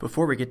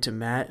Before we get to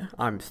Matt,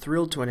 I'm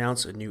thrilled to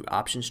announce a new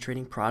options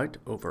trading product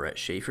over at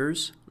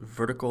Schaeffer's,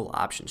 Vertical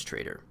Options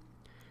Trader.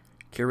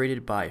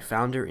 Curated by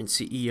founder and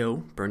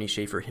CEO Bernie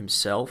Schaeffer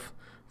himself,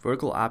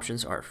 vertical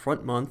options are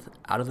front month,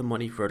 out of the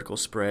money vertical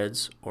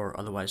spreads, or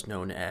otherwise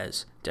known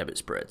as debit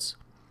spreads.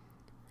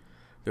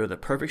 They're the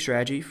perfect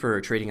strategy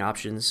for trading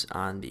options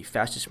on the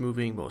fastest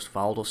moving, most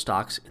volatile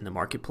stocks in the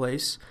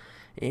marketplace,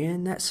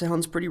 and that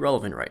sounds pretty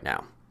relevant right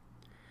now.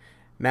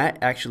 Matt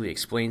actually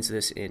explains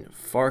this in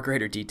far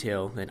greater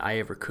detail than I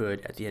ever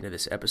could at the end of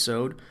this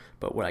episode,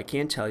 but what I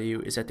can tell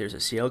you is that there's a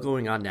sale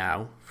going on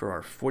now for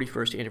our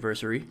 41st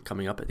anniversary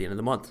coming up at the end of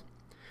the month.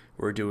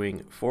 We're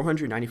doing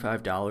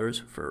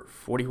 $495 for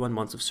 41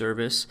 months of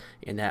service,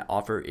 and that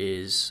offer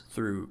is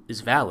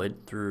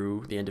valid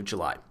through the end of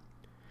July.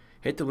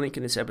 Hit the link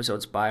in this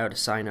episode's bio to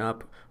sign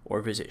up,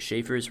 or visit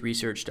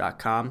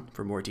schaefersresearch.com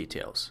for more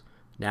details.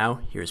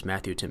 Now, here's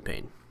Matthew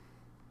Timpane.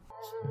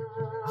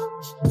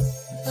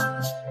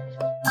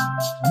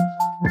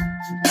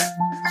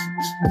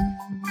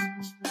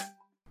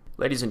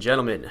 Ladies and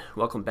gentlemen,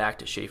 welcome back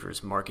to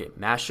Schaeffer's Market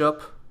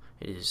Mashup.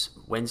 It is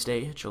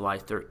Wednesday, July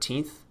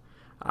 13th.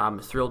 I'm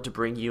thrilled to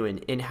bring you an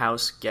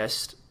in-house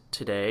guest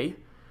today.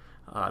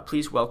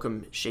 Please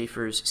welcome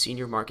Schaeffer's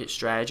Senior Market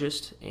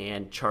Strategist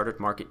and Chartered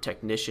Market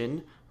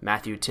Technician,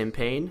 Matthew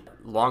Timpane.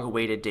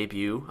 Long-awaited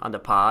debut on the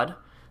pod.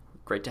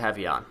 Great to have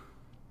you on.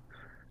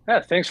 Yeah,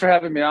 thanks for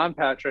having me on,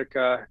 Patrick.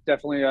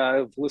 Definitely,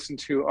 I've listened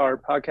to our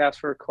podcast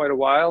for quite a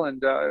while,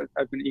 and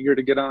I've been eager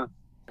to get on.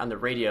 On the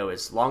radio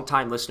is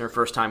long-time listener,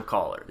 first-time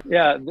caller.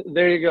 Yeah,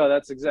 there you go.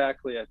 That's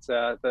exactly it.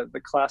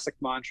 The classic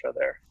mantra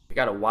there. We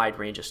got a wide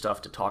range of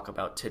stuff to talk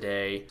about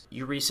today.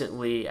 You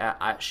recently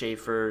at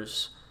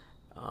Schaeffer's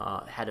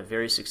had a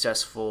very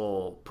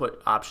successful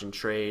put option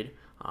trade.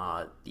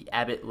 The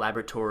Abbott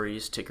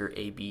Laboratories, ticker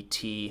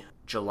ABT,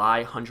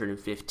 July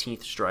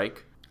 115th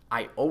strike.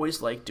 I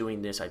always like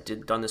doing this. I've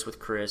done this with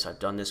Chris. I've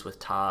done this with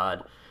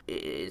Todd.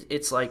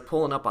 It's like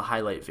pulling up a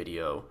highlight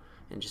video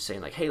and just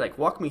saying like, hey, like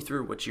walk me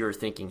through what you're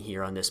thinking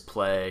here on this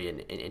play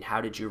and how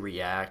did you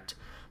react?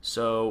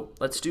 So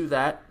let's do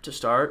that to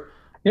start.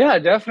 Yeah,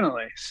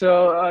 definitely.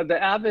 So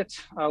the Abbott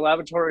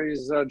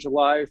Laboratories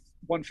July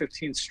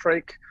 115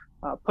 strike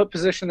put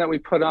position that we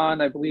put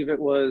on, I believe it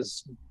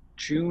was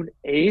June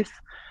 8th.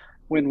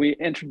 When we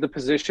entered the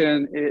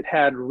position, it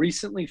had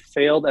recently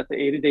failed at the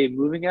 80-day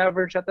moving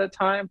average at that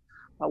time,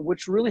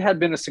 which really had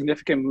been a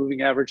significant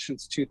moving average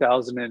since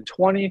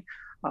 2020,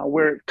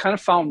 where it kind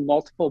of found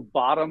multiple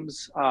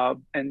bottoms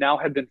and now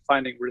had been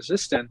finding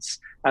resistance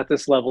at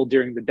this level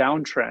during the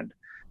downtrend.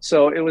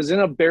 So it was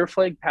in a bear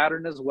flag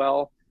pattern as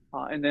well,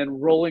 and then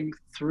rolling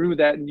through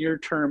that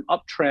near-term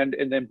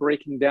uptrend and then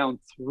breaking down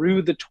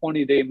through the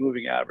 20-day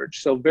moving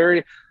average. So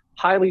very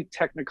highly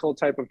technical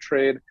type of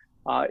trade.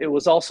 It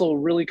was also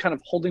really kind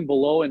of holding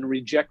below and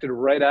rejected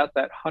right at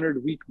that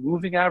 100-week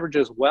moving average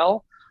as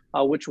well,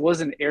 which was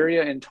an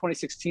area in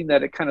 2016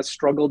 that it kind of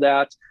struggled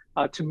at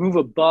to move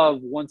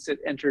above once it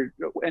entered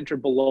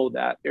below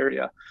that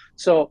area.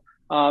 So,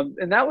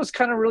 and that was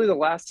kind of really the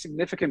last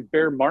significant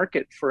bear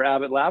market for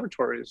Abbott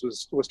Laboratories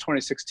was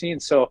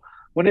 2016. So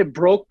when it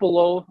broke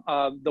below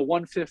the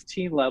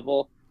 115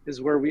 level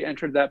is where we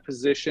entered that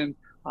position.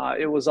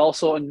 It was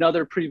also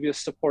another previous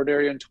support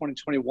area in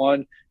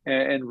 2021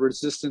 and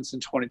resistance in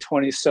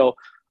 2020. So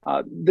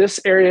this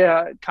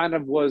area kind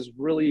of was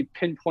really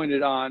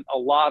pinpointed on a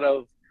lot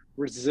of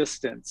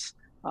resistance.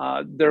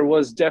 There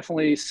was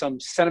definitely some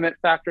sentiment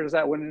factors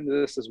that went into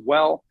this as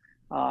well.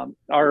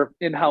 Our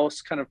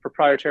in-house kind of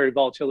proprietary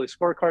volatility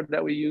scorecard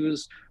that we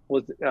use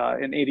was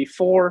an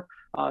 84.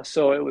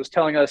 So it was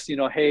telling us,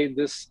 hey,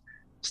 this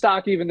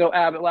stock, even though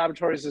Abbott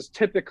Laboratories is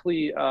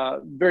typically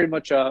very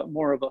much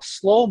more of a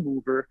slow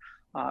mover,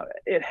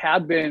 it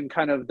had been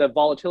kind of the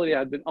volatility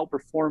had been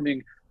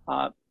outperforming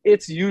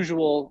its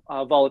usual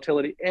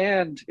volatility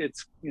and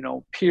its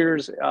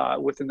peers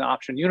within the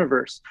option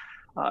universe.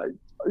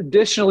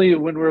 Additionally,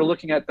 when we were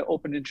looking at the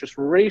open interest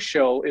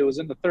ratio, it was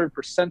in the third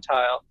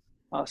percentile.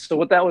 So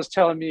what that was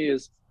telling me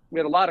is we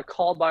had a lot of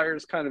call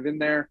buyers kind of in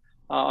there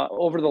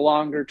over the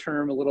longer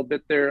term, a little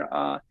bit there,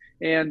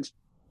 and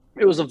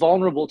it was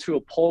vulnerable to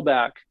a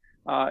pullback,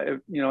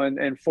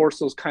 and force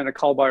those kind of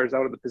call buyers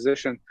out of the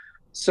position.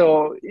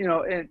 So,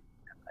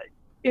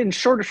 in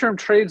shorter term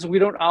trades, we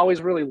don't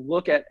always really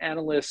look at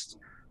analyst,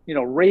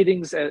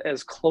 ratings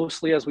as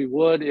closely as we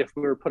would if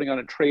we were putting on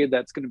a trade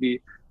that's going to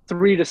be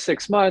 3 to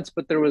 6 months.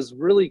 But there was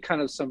really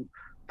kind of some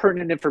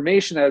pertinent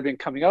information that had been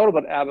coming out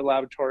about Abbott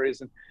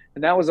Laboratories. And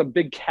that was a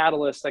big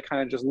catalyst. I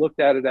kind of just looked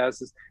at it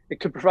as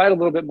it could provide a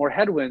little bit more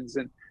headwinds.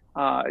 And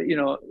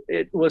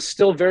it was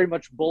still very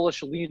much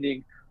bullish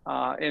leaning,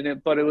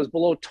 but it was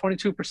below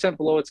 22%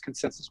 below its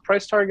consensus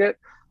price target.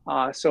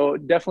 So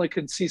definitely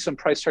could see some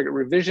price target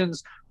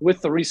revisions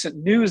with the recent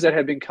news that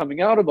had been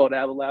coming out about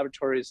Abbott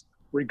Laboratories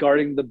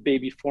regarding the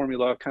baby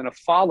formula kind of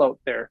fallout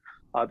there,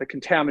 the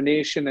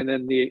contamination, and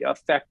then the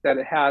effect that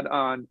it had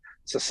on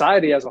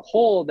society as a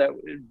whole, that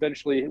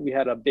eventually we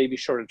had a baby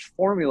shortage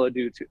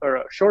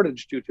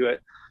shortage due to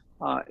it.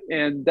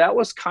 And that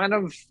was kind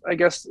of, I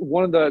guess,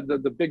 one of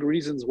the big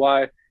reasons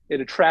why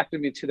it attracted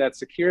me to that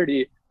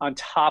security on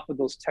top of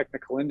those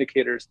technical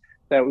indicators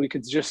that we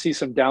could just see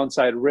some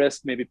downside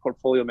risk. Maybe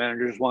portfolio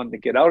managers wanted to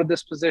get out of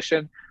this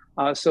position.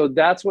 So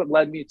that's what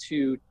led me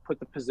to put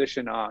the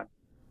position on.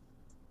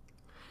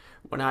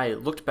 When I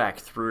looked back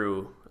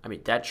through, I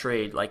mean, that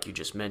trade, like you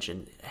just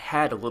mentioned,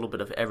 had a little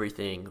bit of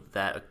everything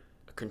that a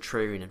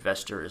contrarian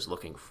investor is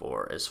looking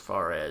for, as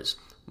far as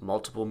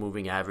multiple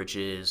moving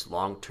averages,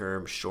 long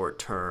term, short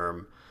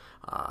term,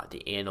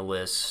 the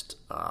analyst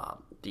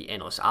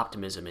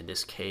optimism in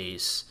this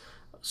case,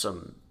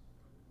 some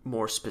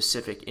more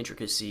specific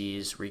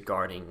intricacies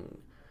regarding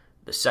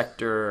the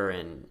sector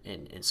and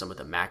some of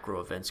the macro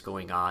events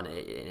going on.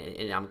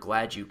 And I'm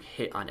glad you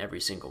hit on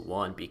every single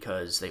one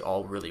because they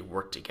all really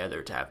work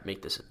together to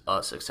make this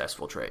a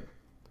successful trade.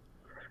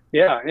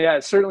 Yeah,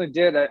 it certainly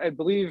did. I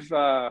believe,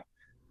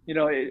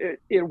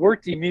 it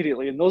worked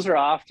immediately, and those are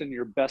often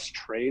your best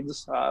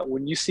trades.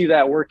 When you see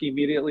that work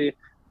immediately,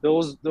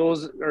 those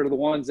are the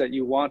ones that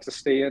you want to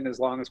stay in as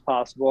long as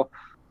possible.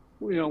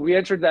 We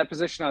entered that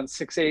position on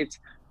 6/8,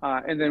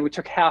 and then we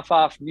took half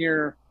off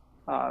near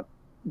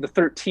the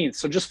 13th.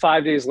 So just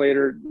 5 days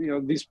later,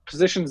 these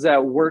positions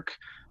that work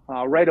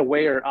right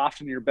away are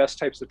often your best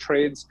types of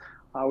trades.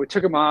 We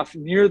took them off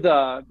near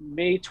the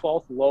May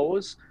 12th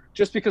lows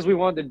just because we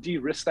wanted to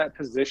de-risk that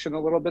position a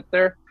little bit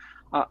there.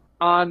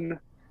 On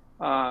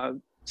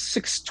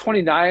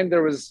 6/29,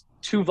 there was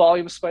two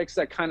volume spikes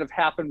that kind of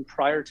happened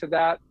prior to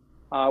that,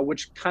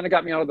 which kind of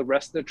got me out of the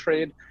rest of the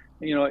trade.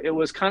 It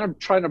was kind of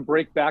trying to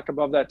break back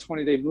above that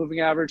 20-day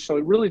moving average. So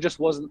it really just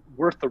wasn't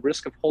worth the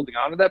risk of holding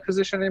on to that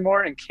position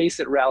anymore in case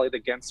it rallied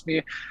against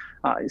me.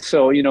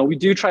 So we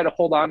do try to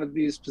hold on to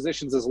these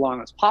positions as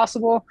long as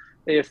possible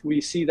if we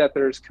see that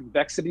there's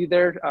convexity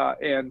there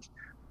and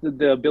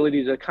the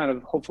ability to kind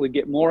of hopefully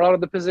get more out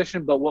of the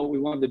position. But what we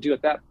wanted to do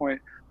at that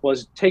point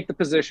was take the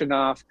position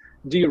off,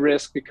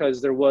 de-risk,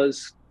 because there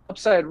was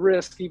upside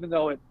risk, even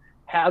though it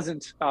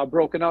hasn't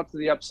broken out to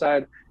the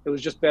upside. It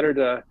was just better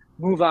to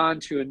move on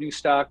to a new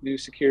stock, new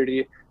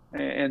security,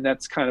 and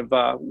that's kind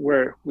of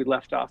where we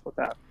left off with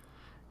that.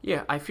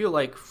 Yeah, I feel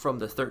like from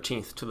the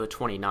 13th to the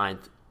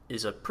 29th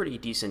is a pretty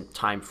decent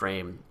time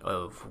frame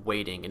of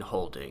waiting and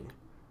holding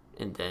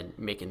and then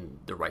making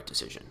the right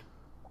decision.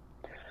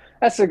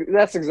 That's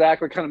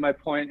exactly kind of my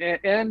point.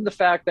 And the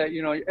fact that,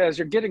 as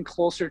you're getting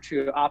closer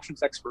to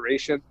options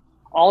expiration,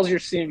 all you're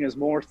seeing is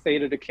more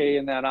theta decay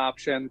in that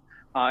option.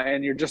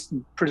 And you're just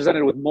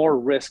presented with more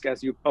risk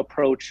as you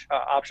approach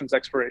options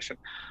expiration.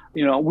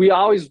 We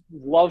always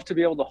love to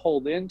be able to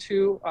hold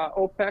into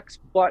OPEX,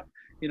 but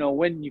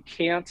when you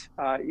can't,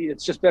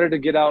 it's just better to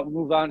get out and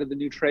move on to the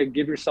new trade.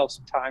 Give yourself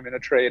some time in a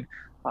trade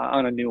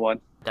on a new one.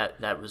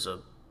 That was a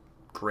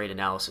great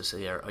analysis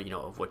there,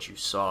 of what you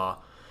saw.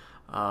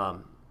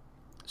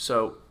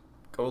 So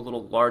go a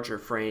little larger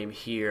frame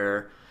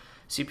here.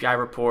 CPI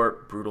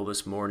report, brutal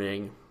this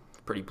morning,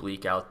 pretty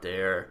bleak out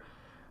there.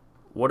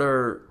 What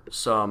are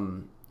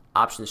some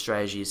option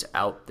strategies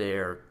out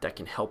there that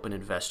can help an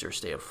investor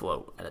stay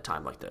afloat at a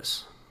time like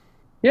this?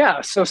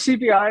 Yeah, so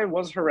CPI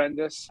was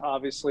horrendous.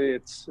 Obviously,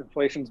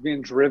 inflation's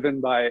being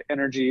driven by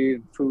energy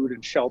and food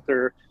and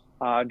shelter,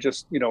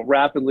 just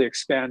rapidly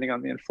expanding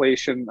on the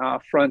inflation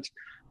front.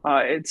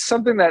 It's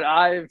something that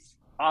I've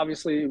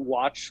obviously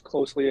watched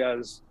closely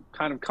as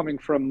kind of coming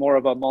from more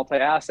of a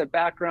multi-asset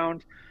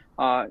background.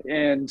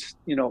 And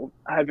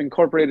I've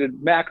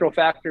incorporated macro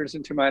factors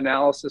into my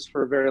analysis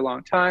for a very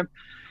long time.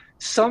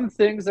 Some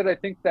things that I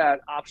think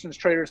that options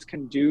traders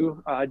can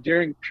do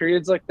during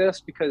periods like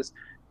this, because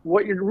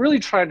what you're really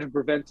trying to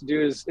prevent to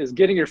do is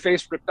getting your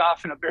face ripped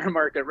off in a bear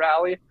market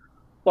rally,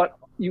 but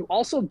you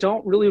also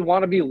don't really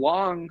want to be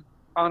long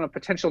on a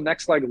potential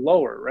next leg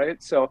lower,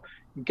 right? So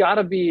you got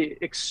to be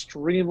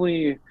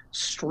extremely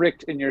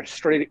strict in your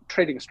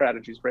trading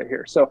strategies right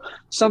here. So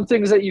some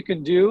things that you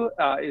can do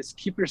is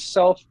keep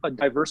yourself a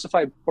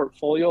diversified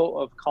portfolio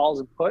of calls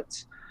and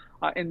puts,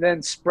 and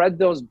then spread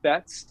those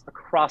bets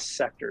across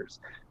sectors.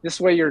 This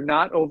way you're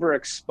not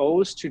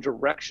overexposed to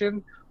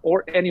direction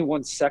or any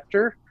one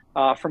sector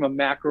from a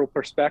macro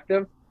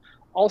perspective.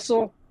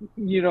 Also,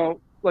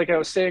 like I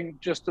was saying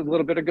just a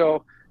little bit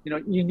ago,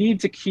 you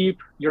need to keep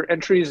your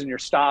entries and your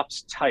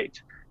stops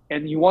tight.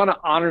 And you want to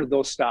honor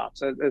those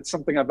stops. It's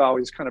something I've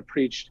always kind of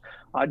preached.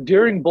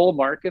 During bull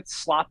markets,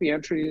 sloppy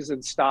entries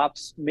and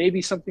stops may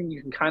be something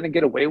you can kind of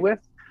get away with.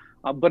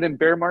 But in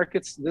bear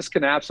markets, this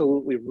can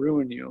absolutely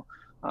ruin you.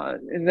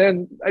 And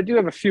then I do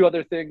have a few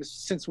other things.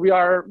 Since we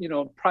are,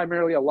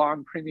 primarily a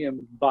long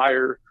premium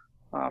buyer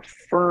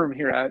firm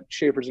here at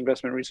Schaefer's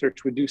Investment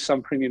Research, we do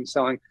some premium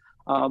selling.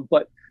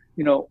 But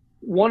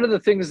one of the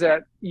things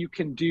that you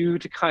can do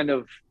to kind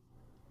of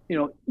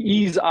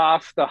ease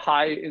off the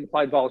high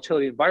implied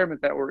volatility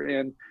environment that we're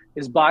in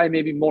is buy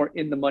maybe more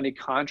in the money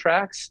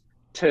contracts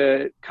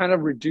to kind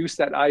of reduce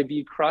that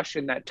IV crush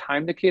and that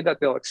time decay that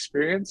they'll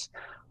experience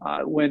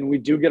when we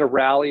do get a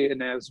rally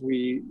and as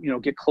we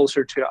get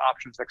closer to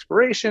options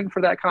expiration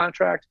for that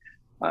contract.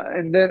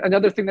 And then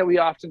another thing that we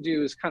often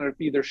do is kind of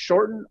either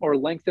shorten or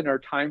lengthen our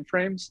time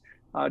frames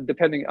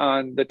depending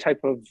on the type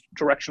of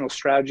directional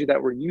strategy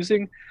that we're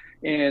using.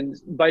 And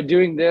by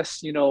doing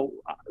this,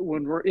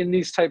 when we're in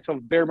these types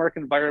of bear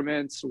market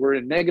environments, we're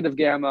in negative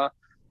gamma.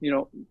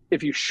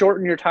 If you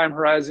shorten your time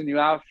horizon, you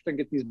often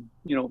get these,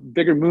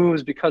 bigger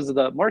moves because of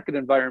the market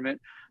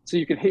environment. So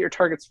you can hit your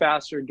targets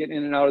faster, get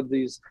in and out of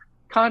these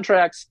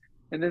contracts.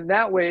 And then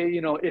that way,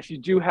 if you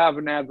do have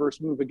an adverse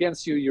move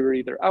against you, you're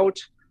either out,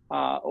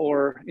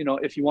 or,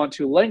 if you want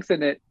to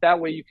lengthen it, that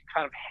way you can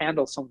kind of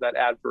handle some of that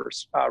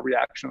adverse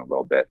reaction a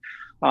little bit.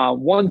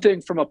 One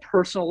thing from a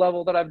personal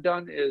level that I've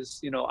done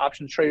is,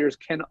 options traders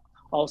can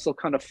also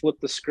kind of flip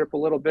the script a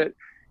little bit.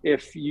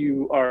 If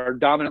you are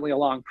dominantly a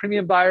long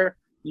premium buyer,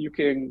 you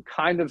can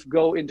kind of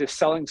go into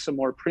selling some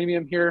more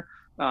premium here.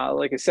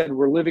 Like I said,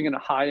 we're living in a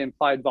high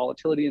implied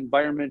volatility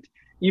environment,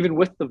 even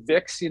with the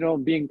VIX,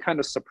 being kind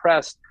of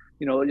suppressed.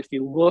 If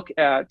you look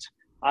at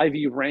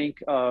IV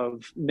rank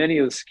of many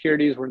of the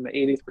securities, we're in the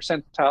 80th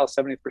percentile,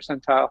 70th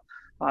percentile.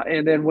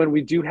 And then when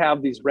we do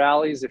have these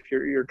rallies, if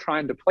you're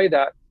trying to play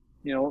that,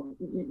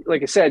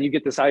 like I said, you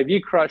get this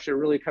IV crush, it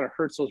really kind of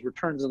hurts those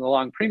returns on the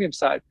long premium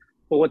side.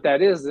 But what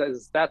that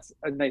is that's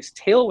a nice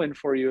tailwind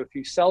for you if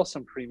you sell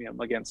some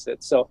premium against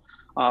it. So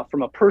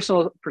from a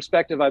personal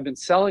perspective, I've been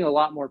selling a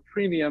lot more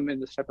premium in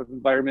this type of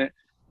environment,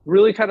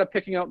 really kind of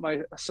picking out my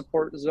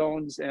support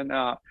zones and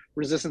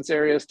resistance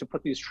areas to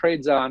put these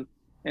trades on.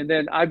 And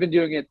then I've been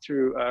doing it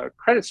through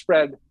credit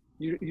spread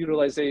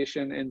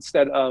utilization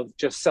instead of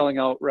just selling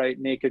outright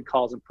naked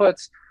calls and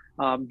puts,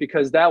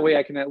 because that way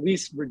I can at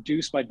least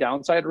reduce my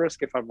downside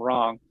risk if I'm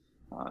wrong.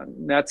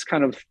 And that's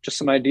kind of just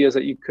some ideas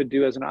that you could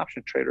do as an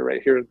option trader right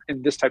here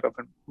in this type of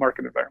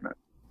market environment.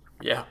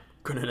 Yeah,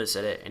 couldn't have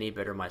said it any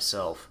better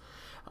myself.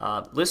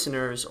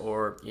 Listeners,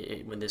 or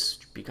when this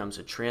becomes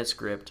a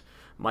transcript,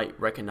 might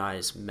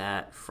recognize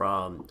Matt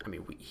from,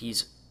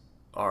 he's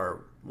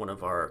one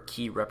of our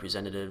key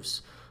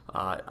representatives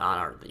on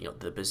our,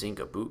 the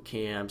Bazinga boot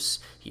camps.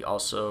 He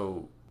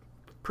also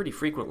pretty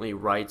frequently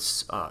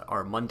writes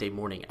our Monday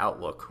morning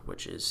outlook,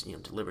 which is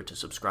delivered to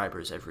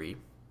subscribers every,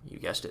 you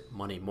guessed it,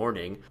 Monday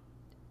morning.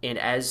 And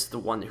as the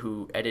one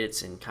who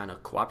edits and kind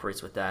of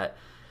cooperates with that,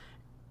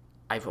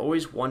 I've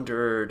always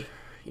wondered,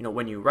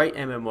 when you write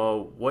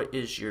MMO, what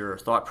is your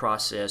thought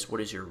process?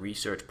 What is your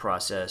research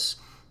process?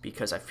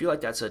 Because I feel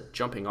like that's a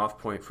jumping off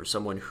point for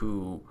someone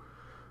who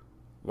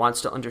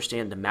wants to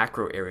understand the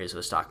macro areas of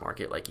the stock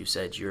market, like you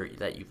said,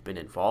 that you've been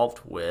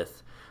involved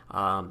with.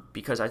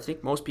 Because I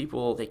think most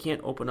people, they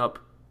can't open up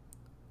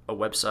a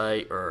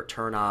website or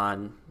turn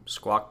on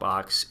Squawk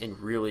Box and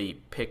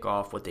really pick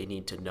off what they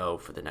need to know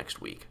for the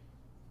next week.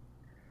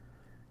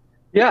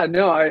 Yeah,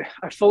 no, I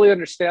fully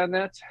understand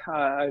that.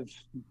 I've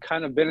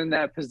kind of been in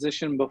that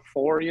position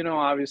before,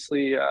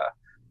 obviously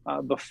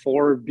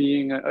before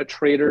being a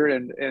trader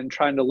and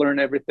trying to learn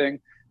everything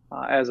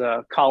as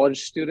a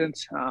college student,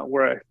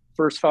 where I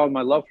first found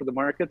my love for the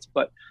markets.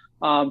 But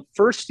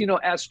first,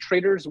 as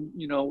traders,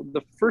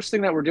 the first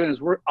thing that we're doing is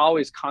we're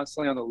always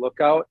constantly on the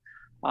lookout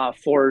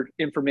for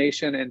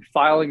information and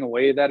filing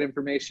away that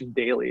information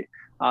daily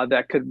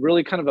that could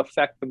really kind of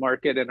affect the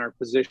market and our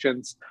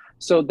positions.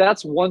 So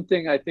that's one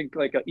thing I think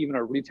like even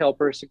a retail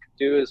person could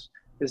do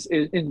is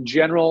in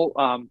general,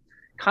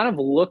 kind of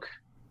look,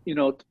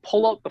 to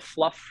pull out the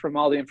fluff from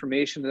all the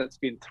information that's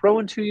being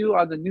thrown to you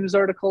on the news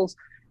articles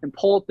and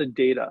pull out the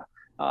data.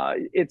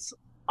 It's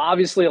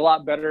obviously a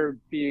lot better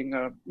being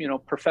a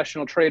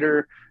professional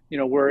trader.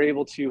 We're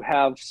able to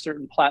have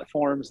certain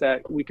platforms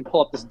that we can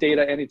pull up this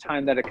data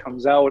anytime that it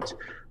comes out.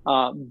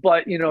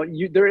 But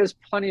there is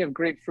plenty of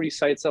great free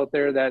sites out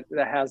there that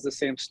has the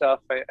same stuff.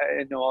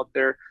 I know out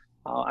there.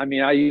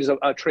 I use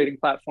a trading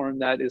platform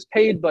that is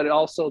paid, but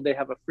also they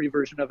have a free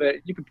version of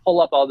it. You can pull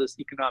up all this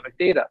economic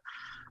data.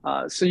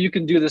 So you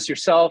can do this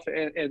yourself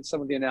and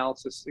some of the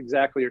analysis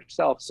exactly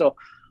yourself. So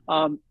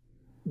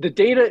the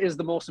data is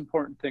the most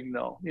important thing,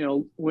 though.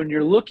 When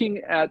you're looking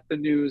at the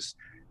news,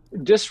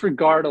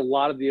 disregard a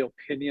lot of the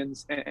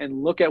opinions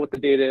and look at what the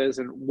data is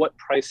and what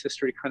price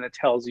history kind of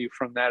tells you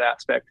from that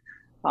aspect.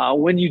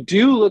 When you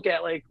do look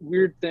at like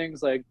weird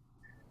things like,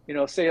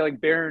 say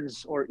like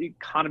Barron's or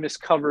Economist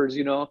covers,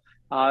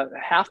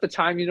 half the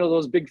time,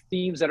 those big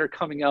themes that are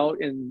coming out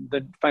in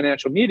the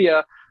financial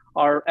media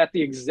are at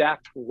the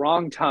exact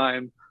wrong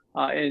time.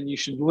 And you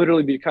should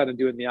literally be kind of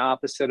doing the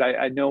opposite.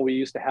 I know we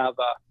used to have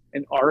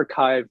an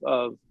archive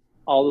of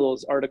all of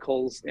those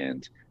articles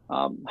and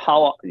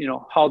how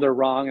they're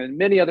wrong, and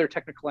many other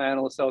technical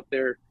analysts out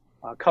there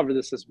cover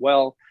this as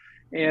well.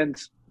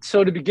 And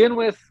so to begin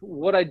with,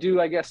 what I do,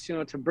 I guess,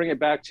 to bring it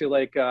back to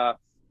like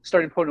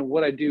starting point of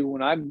what I do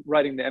when I'm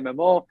writing the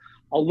MMO,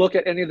 I'll look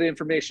at any of the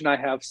information I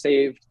have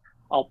saved.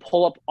 I'll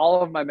pull up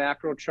all of my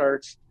macro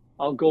charts.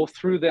 I'll go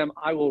through them.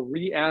 I will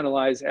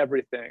reanalyze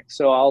everything.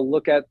 So I'll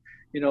look at,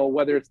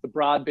 whether it's the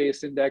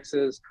broad-based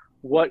indexes,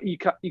 what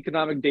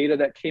economic data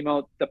that came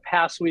out the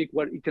past week,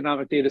 what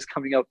economic data is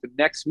coming out the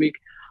next week,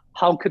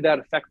 how could that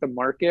affect the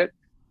market?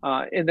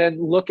 And then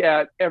look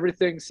at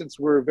everything, since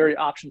we're very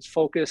options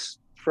focused,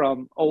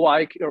 from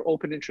OI or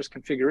open interest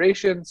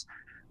configurations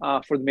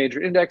for the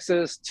major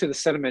indexes to the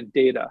sentiment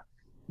data.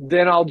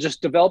 Then I'll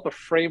just develop a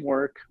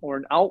framework or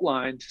an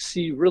outline to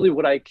see really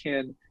what I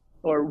can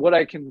or what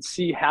I can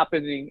see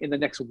happening in the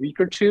next week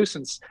or two,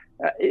 since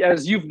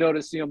as you've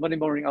noticed, Monday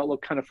Morning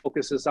Outlook kind of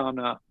focuses on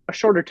a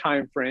shorter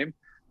time frame.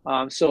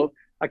 So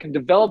I can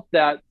develop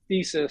that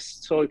thesis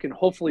so it can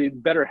hopefully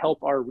better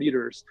help our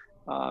readers.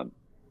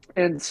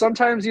 And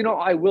sometimes,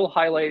 I will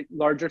highlight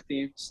larger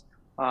themes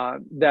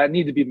that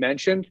need to be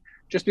mentioned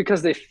just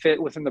because they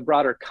fit within the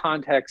broader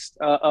context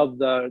of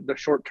the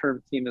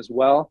short-term theme as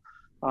well.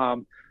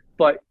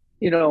 But,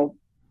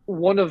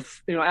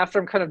 after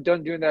I'm kind of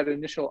done doing that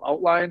initial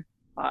outline,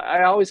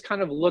 I always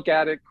kind of look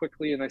at it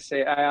quickly and I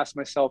ask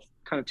myself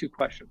kind of two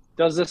questions.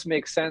 Does this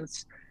make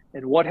sense?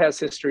 And what has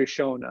history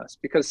shown us?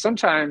 Because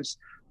sometimes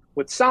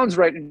what sounds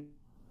right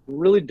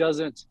really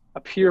doesn't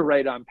appear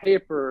right on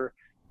paper.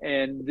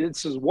 And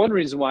this is one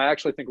reason why I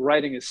actually think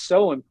writing is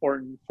so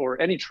important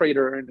for any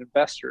trader or an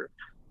investor.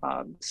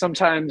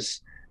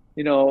 Sometimes,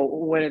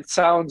 when it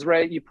sounds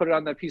right, you put it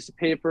on that piece of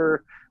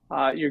paper,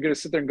 you're going to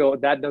sit there and go,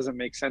 that doesn't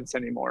make sense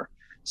anymore.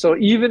 So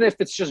even if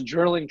it's just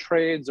journaling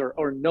trades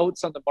or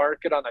notes on the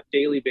market on a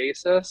daily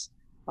basis,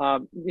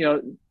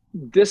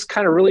 this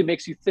kind of really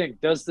makes you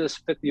think, does this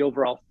fit the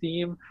overall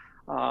theme?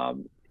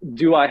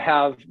 Do I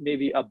have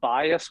maybe a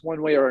bias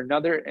one way or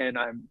another and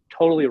I'm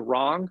totally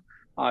wrong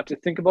to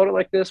think about it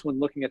like this when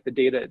looking at the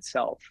data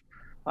itself?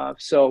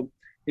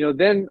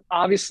 Then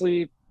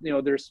obviously,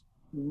 there's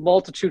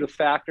multitude of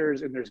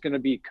factors and there's going to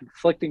be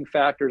conflicting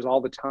factors all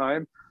the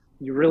time.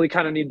 You really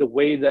kind of need to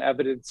weigh the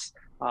evidence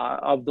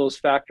of those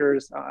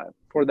factors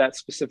for that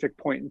specific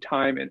point in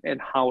time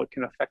and how it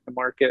can affect the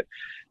market.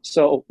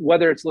 So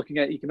whether it's looking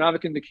at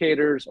economic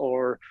indicators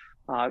or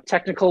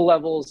technical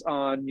levels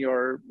on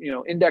your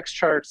index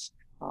charts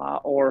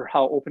or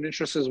how open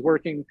interest is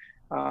working,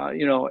 are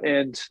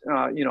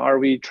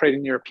we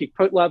trading near a peak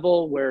put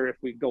level where if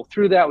we go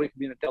through that, we could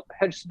be in a delta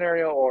hedge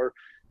scenario, or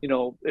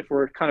if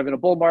we're kind of in a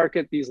bull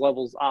market, these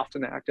levels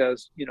often act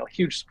as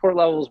huge support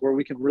levels where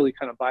we can really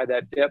kind of buy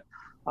that dip.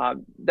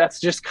 That's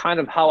just kind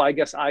of how I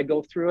guess I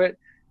go through it,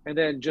 and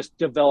then just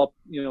develop,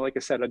 like I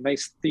said, a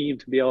nice theme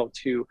to be able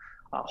to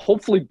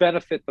hopefully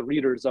benefit the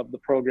readers of the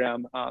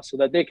program so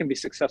that they can be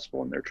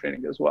successful in their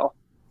trading as well.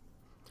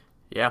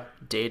 Yeah,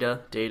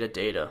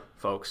 data,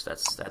 folks.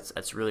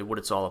 That's really what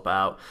it's all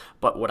about.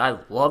 But what I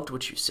loved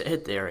what you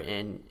said there,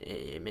 and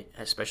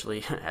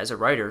especially as a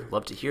writer,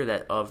 love to hear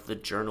that of the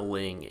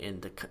journaling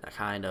and the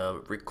kind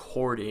of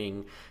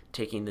recording,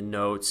 taking the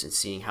notes and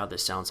seeing how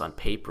this sounds on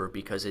paper,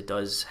 because it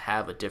does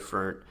have a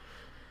different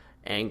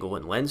angle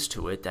and lens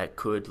to it that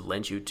could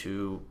lend you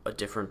to a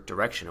different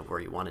direction of where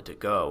you wanted to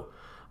go.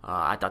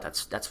 I thought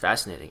that's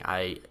fascinating.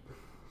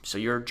 So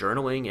you're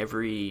journaling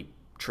every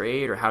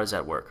trade, or how does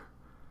that work?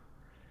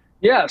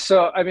 Yeah,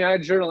 so I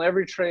journal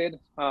every trade.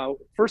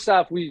 First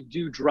off, we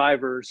do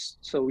drivers,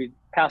 so we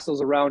pass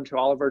those around to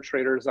all of our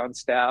traders on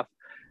staff.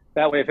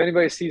 That way, if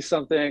anybody sees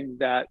something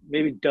that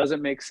maybe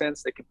doesn't make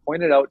sense, they can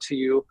point it out to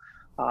you.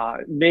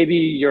 Maybe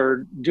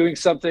you're doing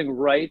something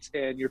right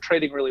and you're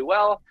trading really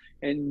well,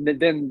 and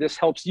then this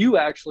helps you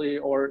actually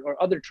or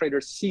other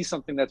traders see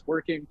something that's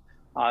working,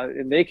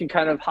 and they can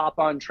kind of hop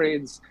on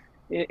trades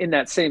in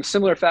that same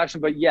similar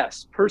fashion. But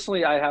yes,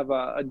 personally, I have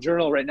a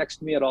journal right next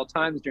to me at all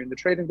times during the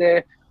trading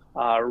day.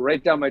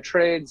 Write down my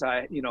trades.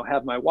 I,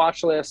 have my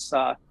watch lists,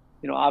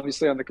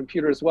 obviously on the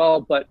computer as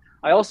well, but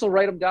I also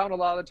write them down a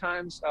lot of the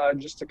times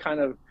just to kind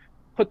of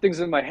put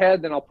things in my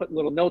head. Then I'll put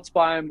little notes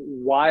by them,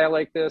 why I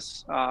like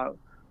this,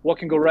 what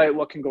can go right,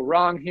 what can go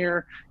wrong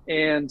here.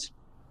 And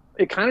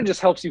it kind of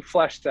just helps you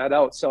flesh that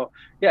out. So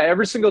yeah,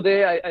 every single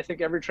day, I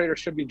think every trader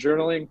should be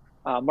journaling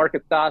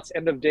market thoughts,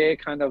 end of day,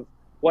 kind of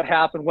what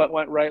happened, what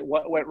went right,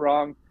 what went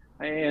wrong,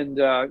 and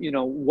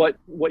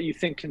what you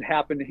think can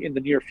happen in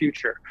the near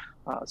future.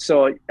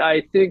 So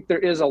I think there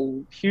is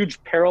a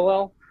huge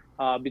parallel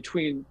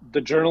between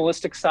the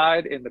journalistic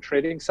side and the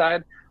trading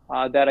side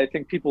that I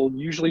think people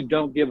usually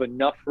don't give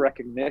enough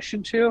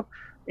recognition to.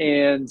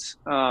 And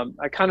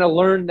I kind of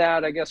learned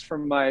that, I guess,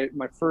 from my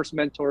first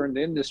mentor in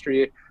the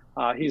industry.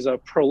 He's a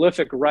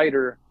prolific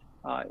writer.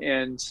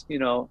 And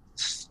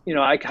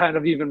I kind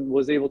of even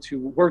was able to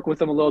work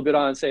with him a little bit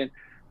on saying,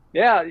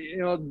 yeah,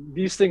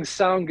 these things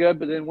sound good,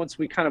 but then once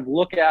we kind of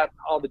look at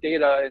all the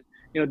data,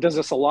 does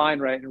this align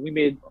right? And we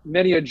made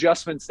many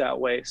adjustments that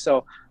way.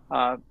 So,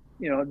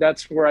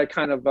 that's where I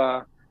kind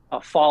of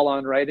fall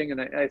on writing, and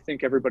I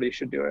think everybody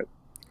should do it.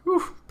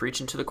 Whew,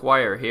 preaching to the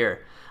choir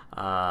here.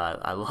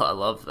 I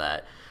love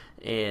that.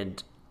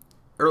 And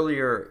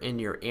earlier in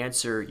your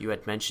answer, you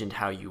had mentioned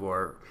how you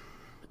are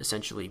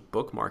essentially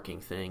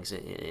bookmarking things,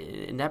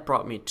 and that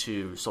brought me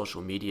to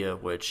social media,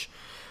 which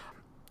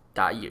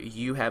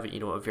you have,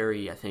 a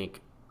very, I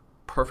think,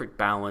 perfect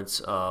balance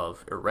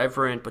of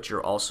irreverent, but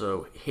you're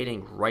also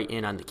hitting right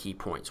in on the key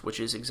points, which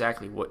is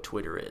exactly what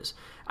Twitter is.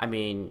 I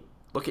mean,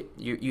 look at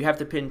you have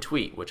the pinned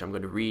tweet, which I'm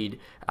going to read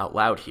out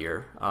loud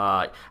here.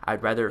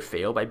 I'd rather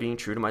fail by being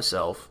true to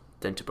myself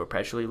than to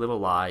perpetually live a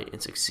lie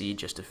and succeed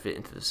just to fit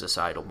into the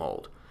societal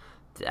mold.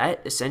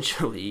 That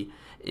essentially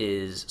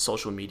is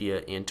social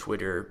media and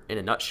Twitter in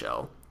a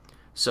nutshell.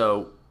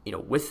 So,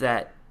 with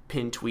that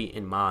pinned tweet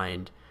in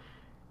mind,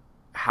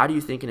 how do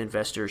you think an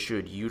investor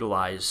should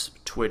utilize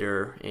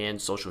Twitter and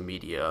social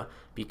media?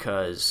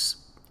 Because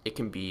it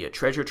can be a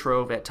treasure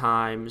trove at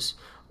times,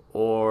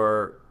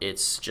 or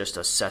it's just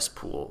a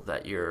cesspool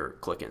that you're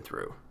clicking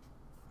through.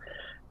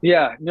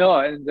 Yeah, no,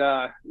 and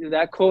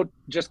that quote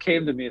just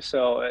came to me.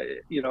 So,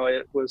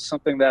 it was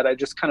something that I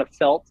just kind of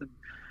felt. And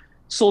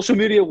social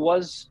media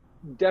was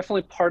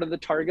definitely part of the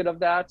target of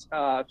that.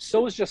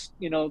 So is just,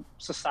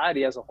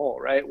 society as a whole,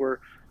 right? We're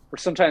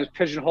sometimes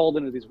pigeonholed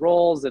into these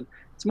roles, and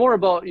it's more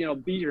about,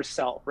 be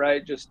yourself,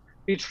 right? Just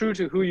be true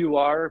to who you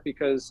are,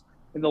 because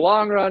in the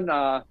long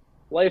run,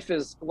 life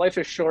is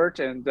short,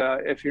 and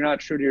if you're not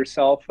true to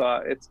yourself,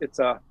 it's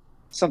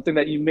something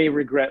that you may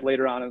regret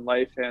later on in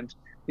life. And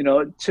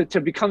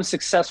to become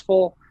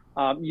successful,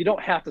 you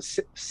don't have to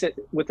sit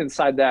with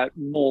inside that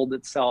mold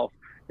itself.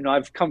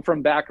 I've come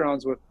from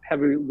backgrounds with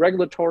heavy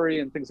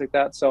regulatory and things like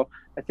that. So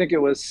I think it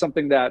was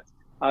something that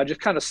just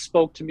kind of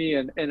spoke to me,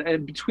 and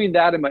between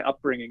that and my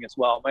upbringing as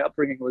well. My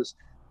upbringing was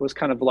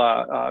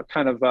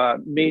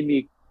made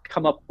me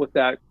come up with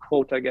that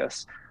quote, I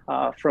guess,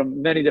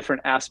 from many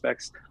different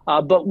aspects.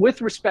 But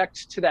with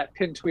respect to that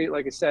pin tweet,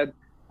 like I said,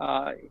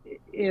 for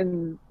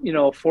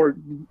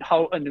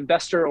how an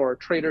investor or a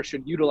trader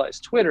should utilize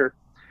Twitter,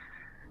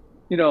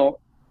 you know,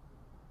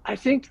 I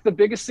think the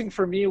biggest thing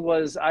for me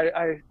was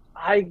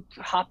I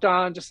hopped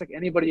on just like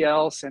anybody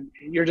else, and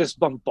you're just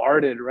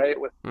bombarded, right,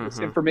 with this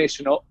Mm-hmm.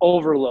 information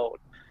overload.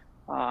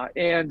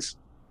 And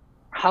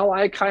how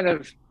I kind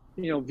of,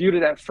 viewed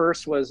it at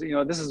first was,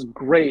 this is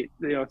great.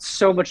 It's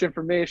so much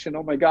information.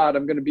 Oh my God,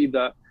 I'm going to be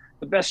the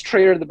best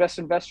trader, the best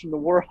investor in the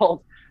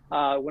world.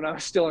 When I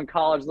was still in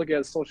college, looking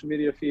at social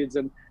media feeds,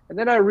 and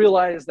then I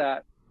realized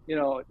that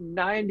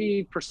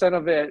 90%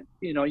 of it,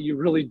 you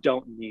really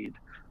don't need.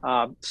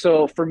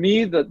 So for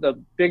me,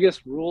 the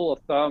biggest rule of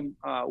thumb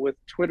with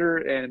Twitter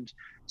and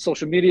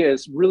social media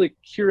is really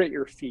curate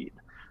your feed.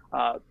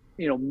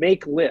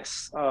 Make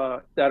lists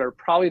that are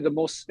probably the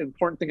most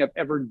important thing I've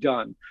ever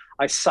done.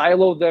 I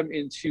silo them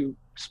into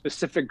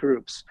specific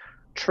groups,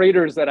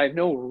 traders that I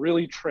know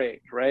really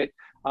trade, right?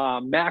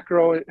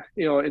 Macro,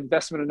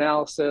 investment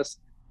analysis,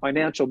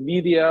 financial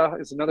media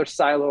is another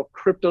silo,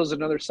 crypto is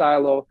another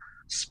silo,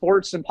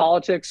 sports and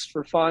politics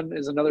for fun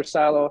is another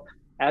silo.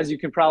 As you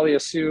can probably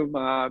assume,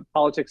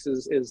 politics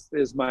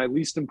is my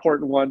least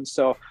important one.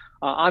 So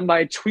on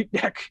my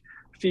TweetDeck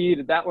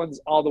feed, that one's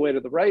all the way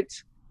to the right.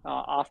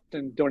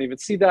 Often don't even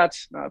see that.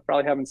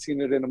 Probably haven't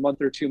seen it in a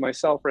month or two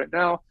myself right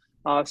now.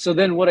 So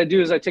then what I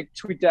do is I take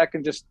TweetDeck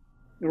and just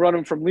run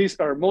them from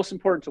least or most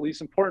important to least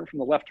important from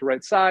the left to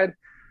right side.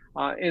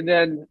 And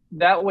then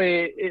that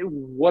way,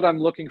 what I'm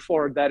looking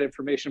for, that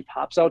information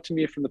pops out to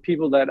me from the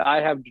people that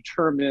I have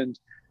determined,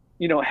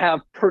 have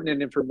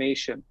pertinent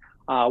information.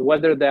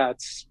 Whether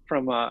that's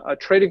from a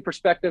trading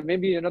perspective,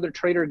 maybe another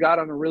trader got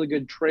on a really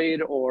good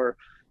trade, or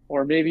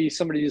maybe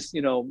somebody's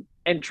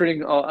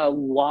entering a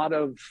lot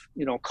of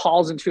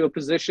calls into a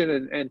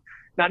position, and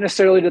not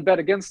necessarily to bet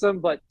against them,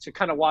 but to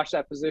kind of watch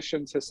that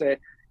position to say,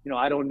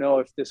 I don't know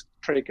if this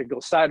trade could go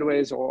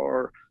sideways,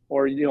 or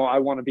I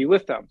want to be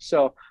with them.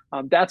 So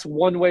that's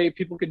one way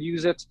people could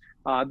use it.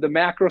 The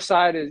macro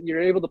side is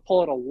you're able to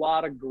pull out a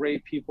lot of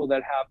great people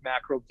that have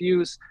macro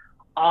views.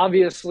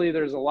 Obviously,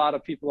 there's a lot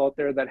of people out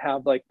there that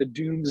have like the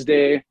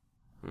doomsday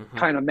Mm-hmm.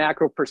 kind of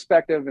macro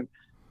perspective, and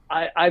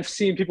I've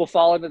seen people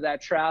fall into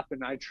that trap,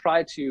 and I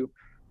try to,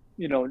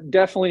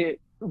 definitely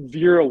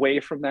veer away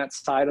from that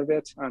side of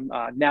it. I'm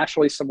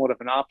naturally somewhat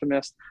of an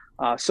optimist,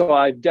 so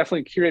I've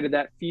definitely curated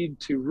that feed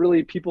to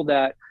really people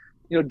that,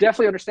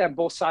 definitely understand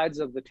both sides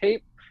of the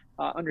tape,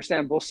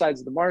 understand both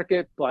sides of the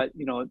market, but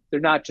they're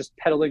not just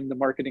peddling the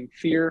marketing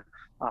fear.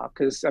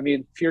 Because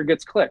fear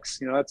gets clicks.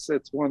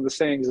 It's one of the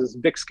sayings is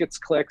VIX gets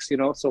clicks.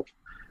 So,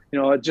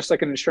 just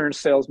like an insurance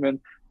salesman,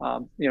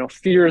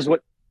 fear is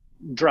what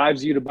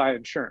drives you to buy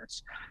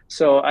insurance.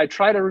 So I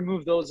try to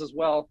remove those as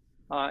well.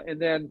 And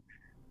then,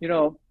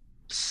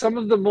 some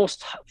of the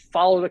most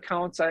followed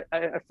accounts I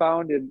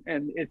found,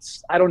 and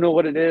it's, I don't know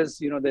what it is.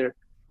 They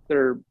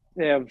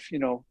have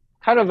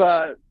kind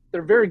of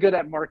they're very good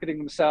at marketing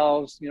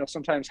themselves.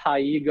 Sometimes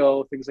high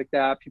ego, things like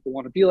that. People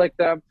want to be like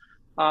them.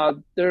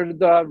 They're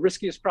the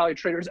riskiest probably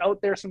traders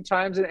out there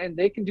sometimes, and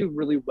they can do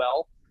really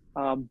well.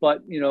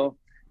 But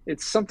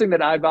it's something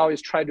that I've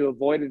always tried to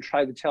avoid and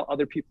tried to tell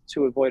other people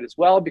to avoid as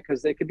well,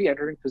 because they could be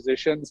entering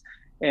positions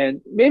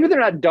and maybe they're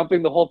not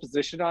dumping the whole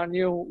position on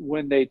you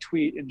when they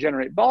tweet and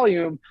generate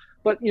volume,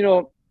 but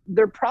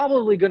they're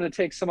probably going to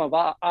take some of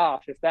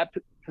off if that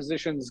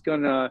position's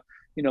going to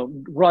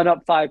run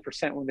up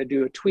 5% when they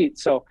do a tweet.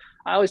 So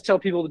I always tell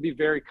people to be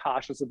very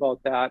cautious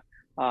about that.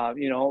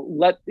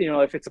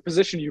 If it's a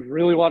position you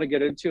really want to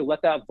get into,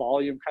 let that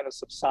volume kind of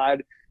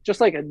subside,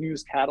 just like a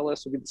news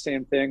catalyst would be the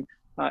same thing,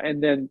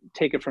 and then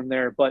take it from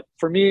there. But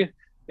for me,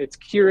 it's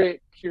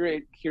curate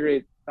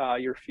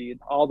your feed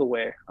all the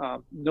way.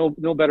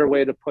 No better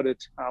way to put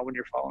it when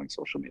you're following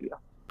social media.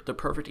 The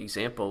perfect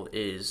example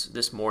is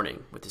this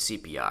morning with the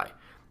CPI.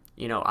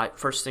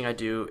 First thing I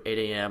do, 8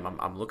 a.m.,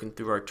 I'm looking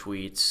through our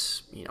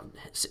tweets,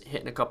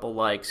 hitting a couple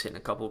likes, hitting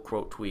a couple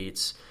quote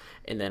tweets,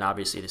 and then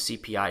obviously the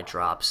CPI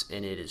drops,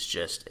 and it is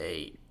just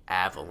a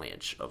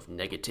avalanche of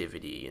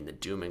negativity and the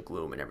doom and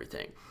gloom and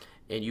everything.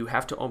 And you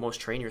have to almost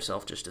train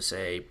yourself just to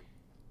say,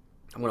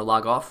 I'm going to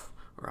log off,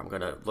 or I'm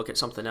going to look at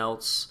something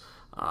else.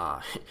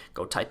 Uh,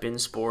 Go type in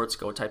sports,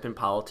 go type in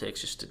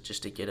politics,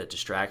 just to get a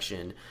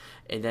distraction.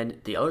 And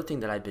then the other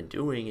thing that I've been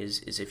doing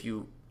is if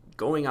you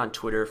going on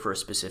Twitter for a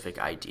specific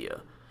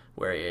idea,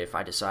 where if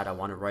I decide I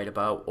want to write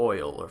about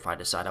oil, or if I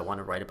decide I want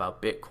to write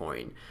about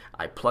Bitcoin,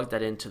 I plug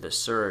that into the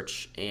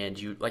search, and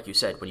you, like you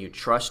said, when you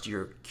trust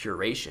your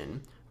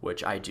curation,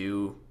 which I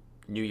do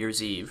New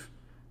Year's Eve,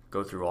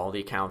 go through all the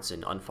accounts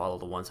and unfollow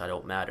the ones that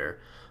don't matter.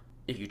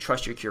 If you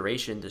trust your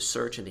curation, the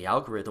search and the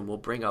algorithm will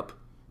bring up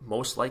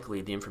most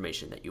likely the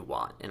information that you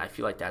want. And I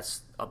feel like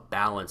that's a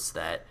balance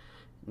that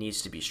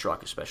needs to be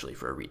struck, especially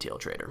for a retail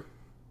trader.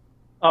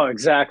 Oh,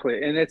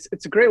 exactly. And it's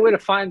a great way to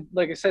find,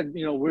 like I said,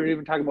 we're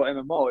even talking about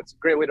MMO. It's a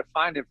great way to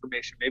find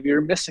information. Maybe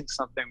you're missing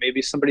something.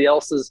 Maybe somebody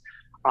else is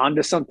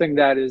onto something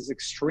that is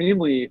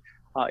extremely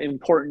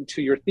important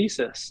to your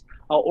thesis.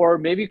 Or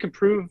maybe you can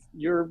prove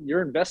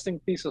your investing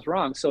thesis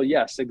wrong. So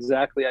yes,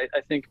 exactly.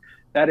 I think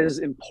that is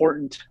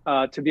important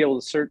to be able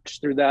to search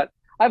through that.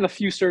 I have a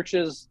few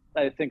searches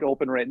I think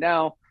open right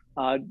now.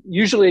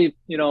 Usually,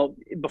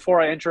 before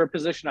I enter a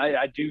position,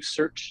 I do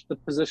search the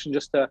position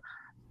just to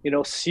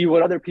see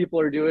what other people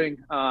are doing.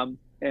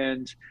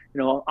 And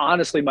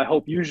honestly, my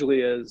hope usually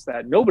is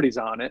that nobody's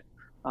on it.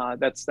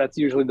 That's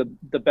usually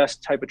the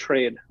best type of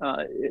trade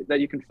that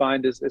you can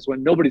find is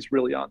when nobody's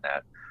really on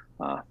that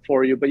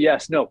for you. But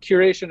yes, no,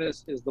 curation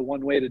is the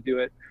one way to do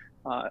it,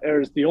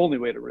 or is the only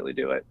way to really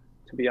do it,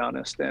 to be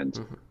honest. And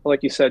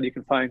like you said, you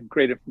can find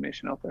great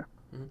information out there.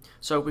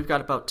 So we've got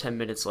about 10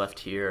 minutes left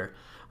here.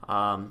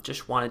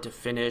 Just wanted to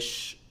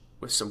finish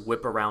with some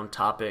whip around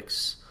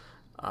topics.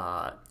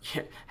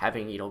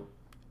 Having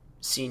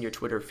seen your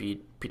Twitter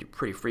feed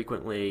pretty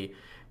frequently,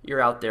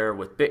 you're out there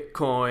with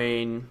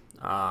Bitcoin,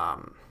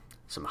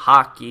 some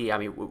hockey. I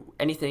mean,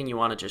 anything you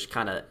want to just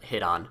kind of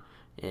hit on,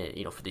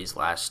 for these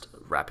last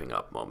wrapping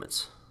up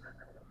moments.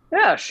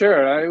 Yeah,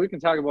 sure. We can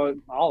talk about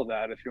all of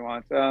that if you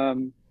want.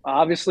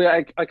 Obviously,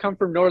 I come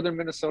from northern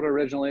Minnesota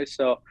originally,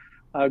 so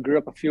I grew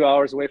up a few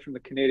hours away from the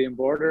Canadian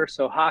border.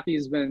 So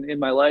hockey's been in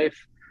my life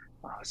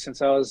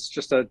since I was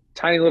just a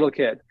tiny little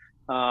kid.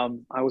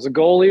 I was a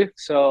goalie,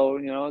 so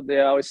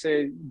they always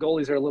say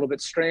goalies are a little bit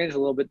strange, a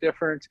little bit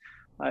different.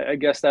 I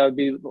guess that would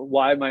be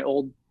why my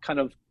old kind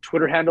of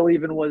Twitter handle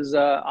even was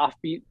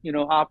offbeat,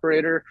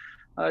 operator,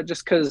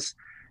 just because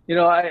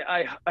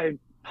I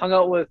hung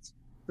out with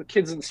the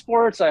kids in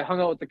sports. I hung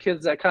out with the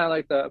kids that kind of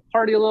like to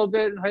party a little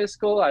bit in high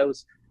school. I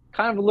was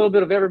kind of a little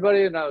bit of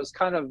everybody, and I was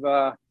kind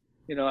of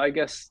I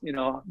guess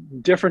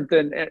different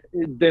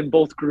than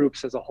both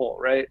groups as a whole,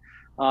 right?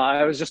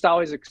 I was just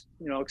always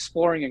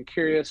exploring and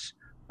curious,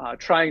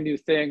 trying new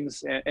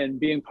things, and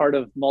being part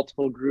of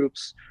multiple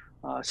groups.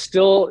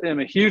 Still am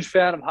a huge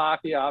fan of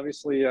hockey,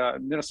 obviously a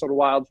Minnesota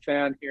Wild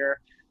fan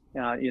here.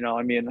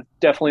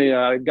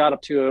 Definitely got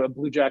up to a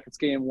Blue Jackets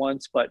game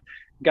once, but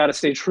got to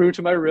stay true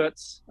to my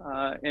roots.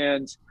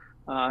 And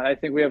I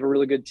think we have a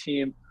really good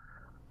team.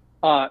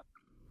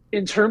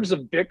 In terms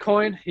of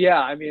Bitcoin,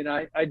 yeah,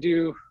 I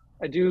do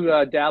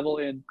dabble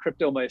in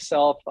crypto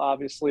myself.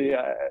 Obviously,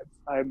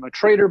 I'm a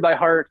trader by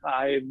heart.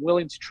 I'm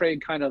willing to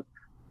trade kind of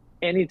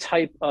any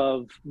type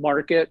of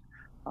market.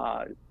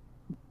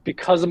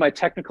 Because of my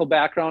technical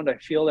background, I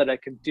feel that I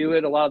can do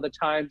it a lot of the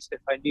times. If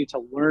I need to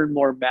learn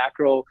more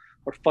macro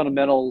or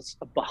fundamentals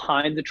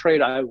behind the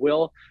trade, I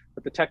will.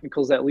 But the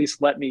technicals at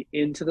least let me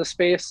into the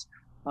space.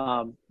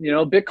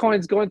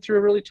 Bitcoin's going through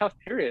a really tough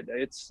period.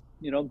 It's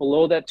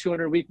below that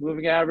 200-week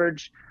moving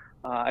average.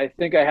 I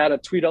think I had a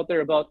tweet out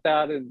there about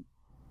that, and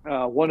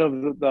one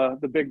of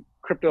the big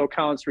crypto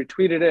accounts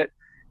retweeted it,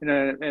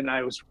 and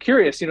I was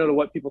curious, to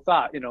what people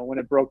thought. When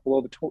it broke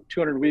below the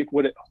 200-week,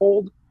 would it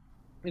hold,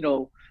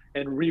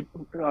 and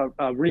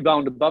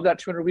rebound above that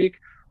 200-week,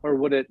 or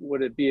would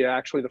it be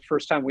actually the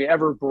first time we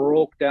ever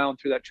broke down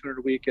through that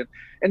 200-week?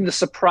 And the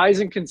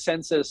surprising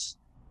consensus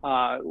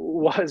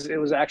was it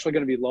was actually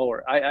going to be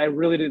lower. I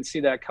really didn't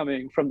see that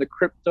coming from the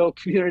crypto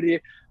community.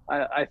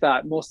 I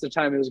thought most of the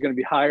time it was going to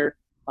be higher.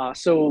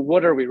 So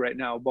what are we right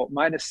now? About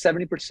minus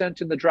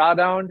 70% in the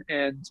drawdown,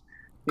 and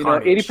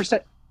Carnage.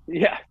 80%.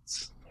 Yeah,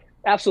 it's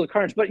absolute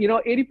carnage. But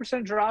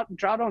 80%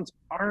 drawdowns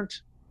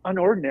aren't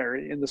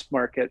unordinary in this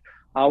market.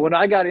 When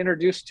I got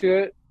introduced to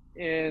it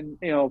in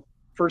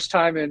first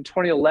time in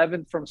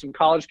 2011 from some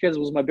college kids,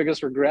 was my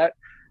biggest regret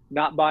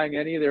not buying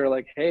any. They were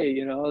like, hey,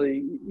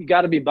 you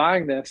got to be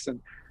buying this, and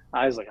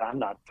I was like, I'm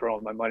not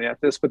throwing my money at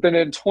this. But then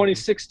in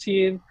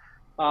 2016.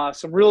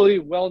 Some really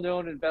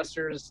well-known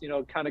investors,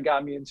 kind of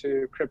got me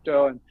into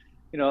crypto, and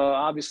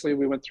obviously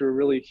we went through a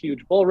really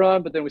huge bull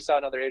run, but then we saw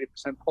another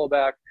 80%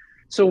 pullback.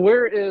 So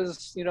where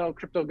is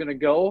crypto going to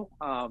go?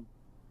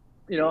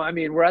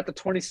 We're at the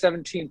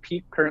 2017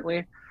 peak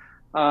currently,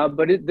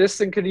 but this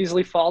thing could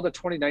easily fall to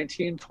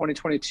 2019,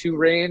 2022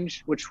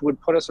 range, which would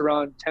put us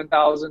around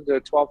 10,000 to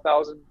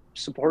 12,000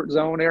 support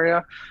zone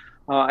area.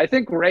 I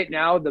think right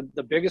now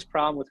the biggest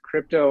problem with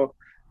crypto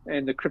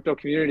in the crypto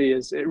community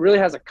is it really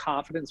has a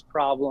confidence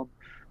problem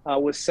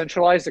with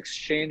centralized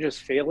exchanges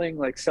failing,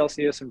 like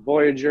Celsius and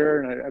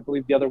Voyager, and I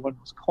believe the other one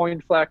was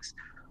CoinFlex.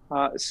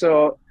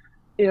 So,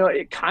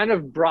 it kind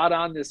of brought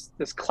on this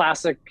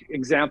classic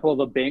example of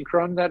a bank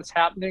run that's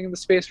happening in the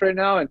space right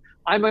now, and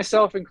I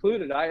myself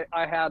included. I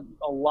had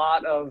a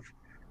lot of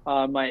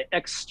my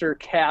extra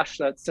cash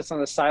that sits on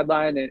the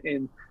sideline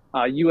in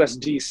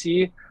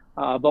USDC.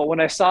 But when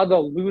I saw the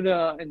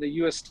Luna and the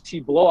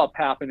UST blow up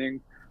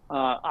happening,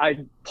 I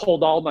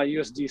pulled all my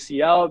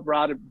USDC out,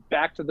 brought it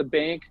back to the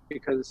bank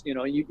because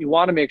you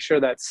want to make sure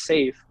that's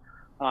safe.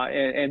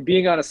 And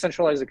being on a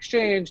centralized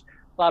exchange,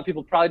 a lot of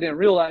people probably didn't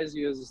realize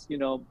you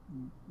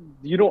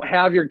don't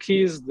have your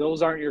keys;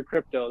 those aren't your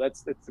crypto.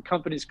 That's the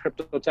company's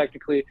crypto.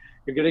 Technically,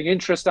 you're getting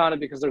interest on it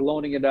because they're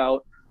loaning it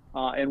out.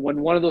 And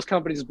when one of those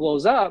companies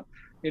blows up,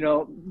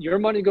 your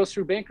money goes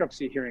through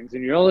bankruptcy hearings,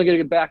 and you're only going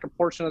to get back a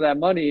portion of that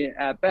money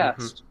at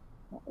best.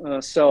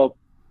 So,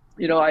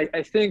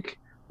 I think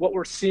what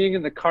we're seeing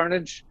in the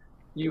carnage,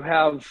 you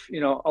have,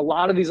 a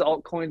lot of these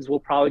altcoins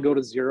will probably go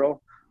to zero.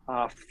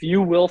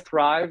 Few will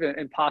thrive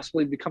and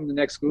possibly become the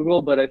next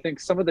Google, but I think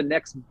some of the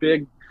next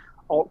big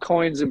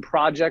altcoins and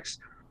projects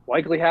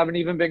likely haven't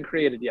even been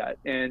created yet.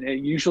 And it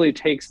usually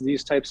takes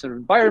these types of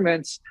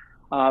environments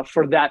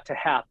for that to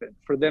happen,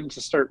 for them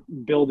to start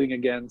building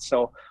again.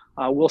 So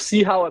we'll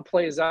see how it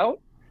plays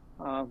out.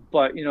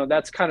 But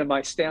that's kind of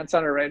my stance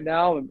on it right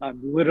now. I'm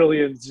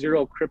literally in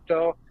zero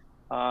crypto.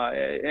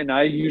 And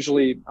I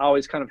usually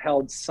always kind of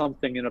held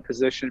something in a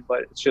position,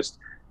 but it's just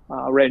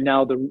right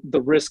now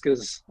the risk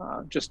is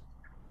just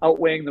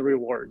outweighing the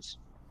rewards.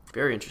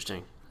 Very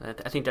interesting.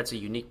 I think that's a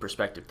unique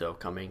perspective, though,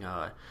 coming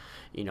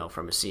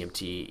from a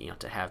CMT,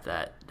 to have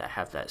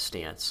that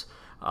stance.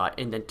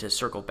 And then to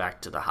circle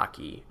back to the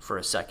hockey for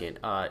a second,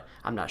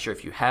 I'm not sure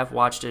if you have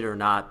watched it or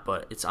not,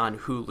 but it's on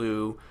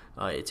Hulu.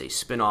 It's a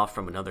spinoff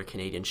from another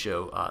Canadian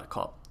show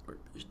called.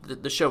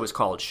 The show is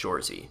called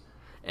Shoresy,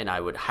 and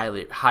I would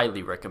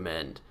highly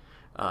recommend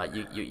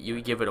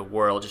you give it a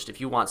whirl. Just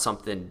if you want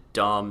something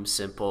dumb,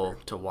 simple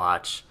to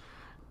watch,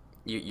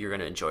 you're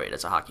going to enjoy it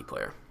as a hockey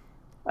player.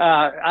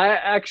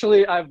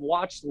 I've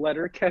watched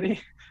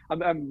Letterkenny.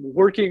 I'm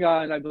working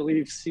on, I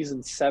believe,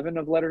 season 7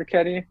 of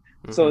Letterkenny.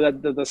 Mm-hmm. So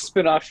that the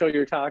spin-off show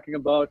you're talking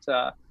about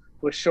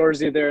with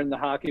Shoresy there and the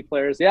hockey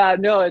players. Yeah,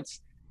 no,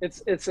 it's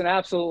an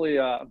absolutely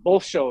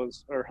both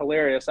shows are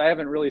hilarious. I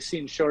haven't really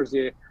seen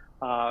Shoresy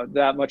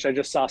that much. I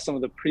just saw some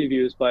of the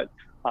previews, but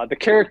the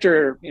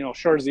character,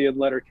 Shoresy and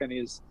Letterkenny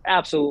is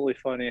absolutely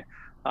funny,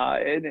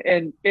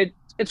 and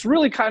it's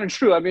really kind of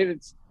true. I mean,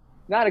 it's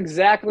not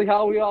exactly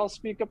how we all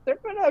speak up there,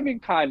 but I mean,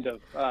 kind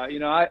of.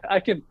 I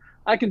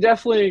can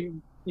definitely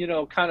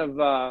kind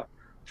of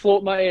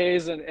float my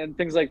A's and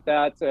things like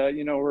that.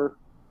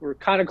 We're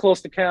kind of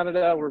close to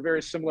Canada. We're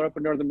very similar up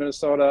in northern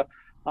Minnesota.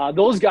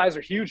 Those guys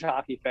are huge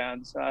hockey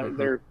fans. Mm-hmm.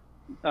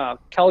 They're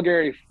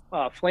Calgary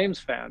Flames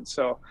fans.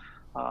 So.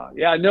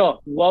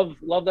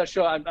 Love that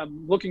show.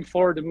 I'm looking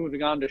forward to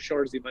moving on to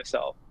Shoresy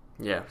myself.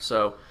 Yeah,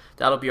 so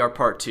that'll be our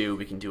part 2.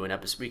 We can do an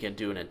episode. We can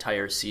do an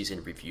entire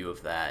season review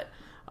of that.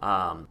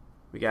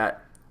 We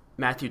got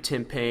Matthew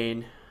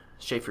Timpane,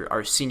 Schaefer,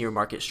 our senior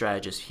market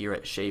strategist here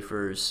at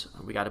Schaefer's.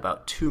 We got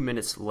about 2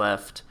 minutes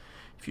left.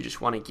 If you just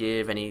want to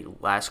give any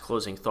last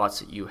closing thoughts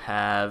that you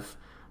have,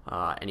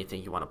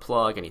 anything you want to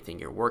plug, anything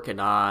you're working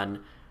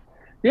on.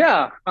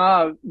 Yeah,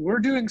 we're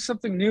doing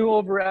something new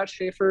over at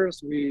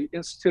Schaefer's. We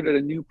instituted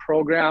a new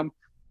program.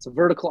 It's a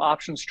vertical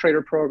options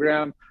trader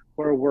program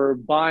where we're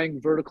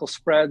buying vertical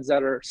spreads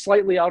that are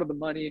slightly out of the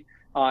money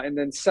and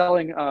then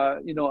selling,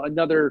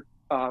 another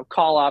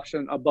call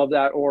option above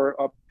that or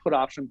a put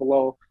option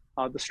below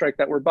the strike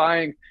that we're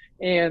buying.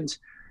 And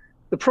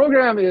the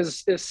program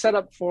is set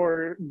up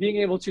for being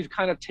able to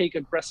kind of take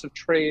aggressive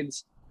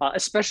trades,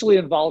 especially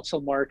in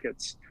volatile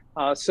markets.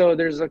 So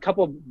there's a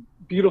couple of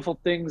beautiful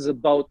things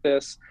about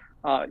this.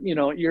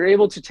 You're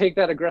able to take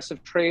that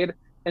aggressive trade,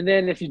 and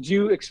then if you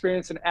do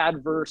experience an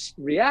adverse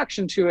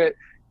reaction to it,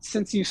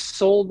 since you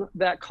sold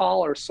that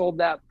call or sold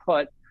that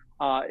put,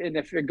 and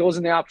if it goes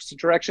in the opposite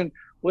direction,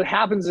 what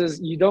happens is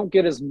you don't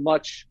get as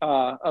much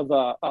of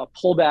a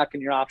pullback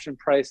in your option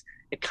price.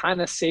 It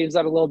kind of saves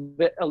that a little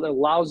bit. It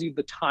allows you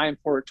the time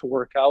for it to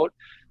work out.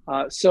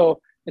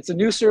 So it's a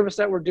new service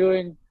that we're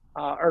doing.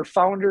 Our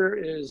founder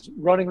is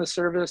running the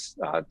service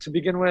to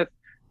begin with.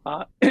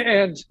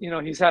 And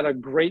he's had a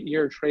great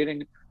year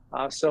trading.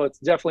 So it's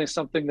definitely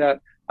something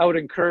that I would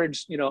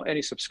encourage,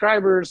 any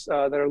subscribers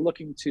that are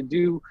looking to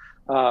do,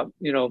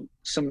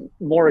 some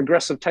more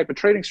aggressive type of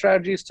trading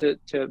strategies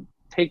to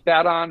take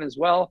that on as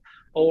well.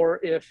 Or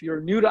if you're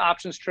new to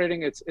options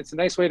trading, it's a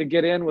nice way to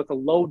get in with a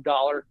low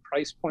dollar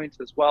price point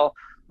as well.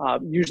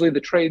 Usually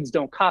the trades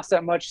don't cost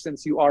that much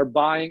since you are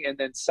buying and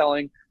then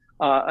selling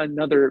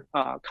another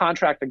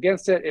contract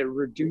against it. It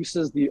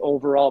reduces the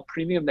overall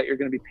premium that you're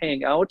going to be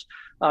paying out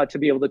to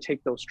be able to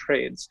take those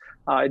trades.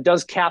 It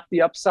does cap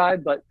the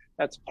upside, but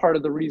that's part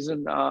of the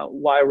reason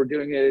why we're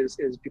doing it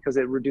is because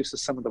it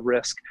reduces some of the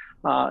risk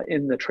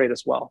in the trade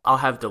as well. I'll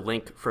have the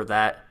link for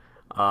that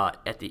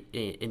at the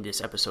in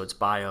this episode's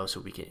bio, so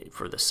we can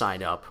for the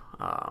sign up.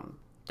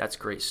 That's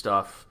great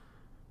stuff,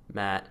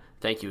 Matt.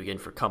 Thank you again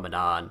for coming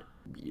on.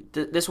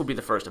 This will be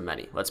the first of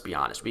many. Let's be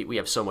honest. We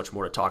have so much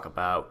more to talk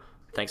about.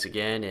 Thanks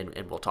again,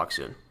 and we'll talk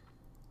soon.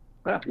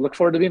 Yeah, look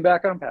forward to being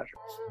back on, Patrick.